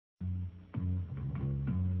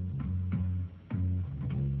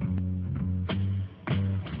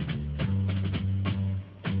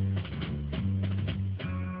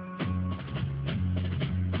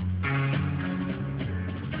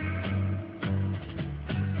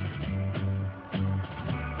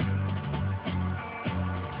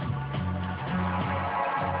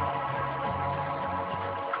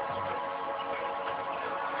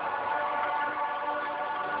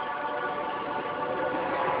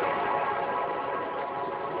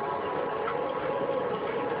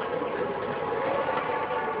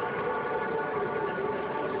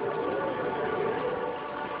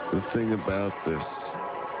The thing about this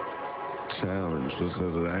challenge was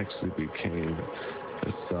that it actually became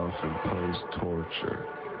a self-imposed torture,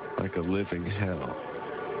 like a living hell.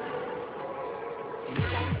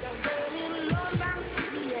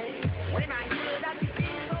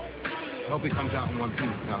 I hope he comes out in one piece.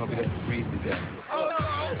 I hope he doesn't freeze to death. Oh, no, I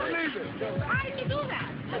don't believe it. How did you do that?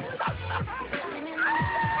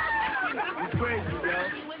 It's crazy, yo.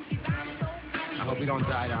 I hope he don't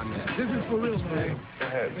die down there. This is for real, man. Go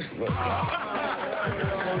ahead, look.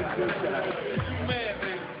 Man,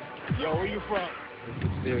 yo, where you from? This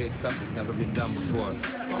is serious stuff that's never been done before. Don't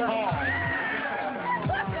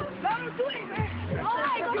do it, man.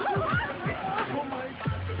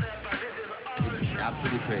 It's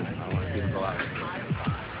absolutely crazy. I want to see him go out.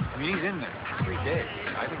 I mean, he's in there 3 days.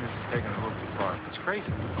 I think this is taking it a little too far. It's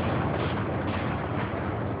crazy.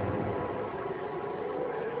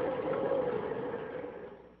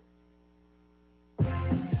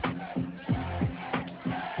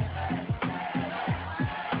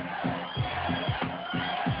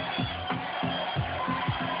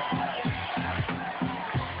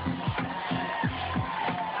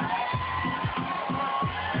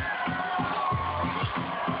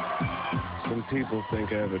 Some people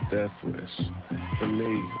think I have a death wish. For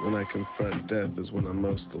me, when I confront death is when I'm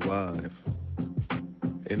most alive.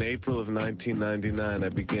 In April of 1999, I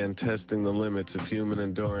began testing the limits of human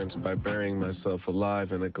endurance by burying myself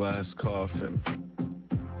alive in a glass coffin.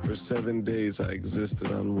 For 7 days, I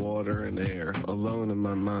existed on water and air, alone in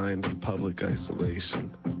my mind in public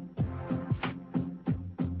isolation.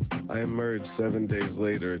 I emerged 7 days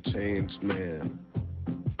later, a changed man.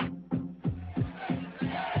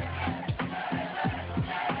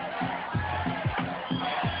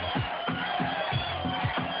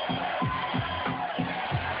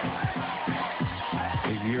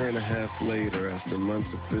 A year and a half later, after months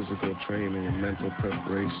of physical training and mental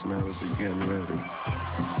preparation, I was again ready.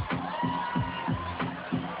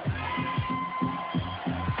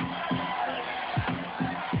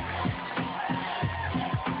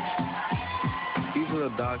 Even the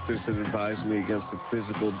doctors had advised me against the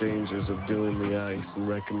physical dangers of doing the ice and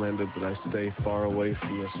recommended that I stay far away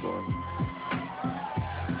from this one.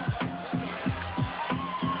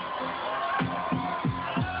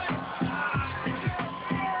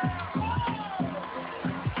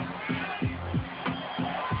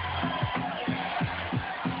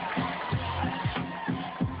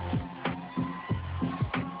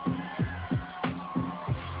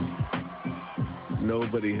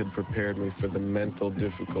 Nobody had prepared me for the mental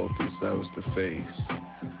difficulties I was to face.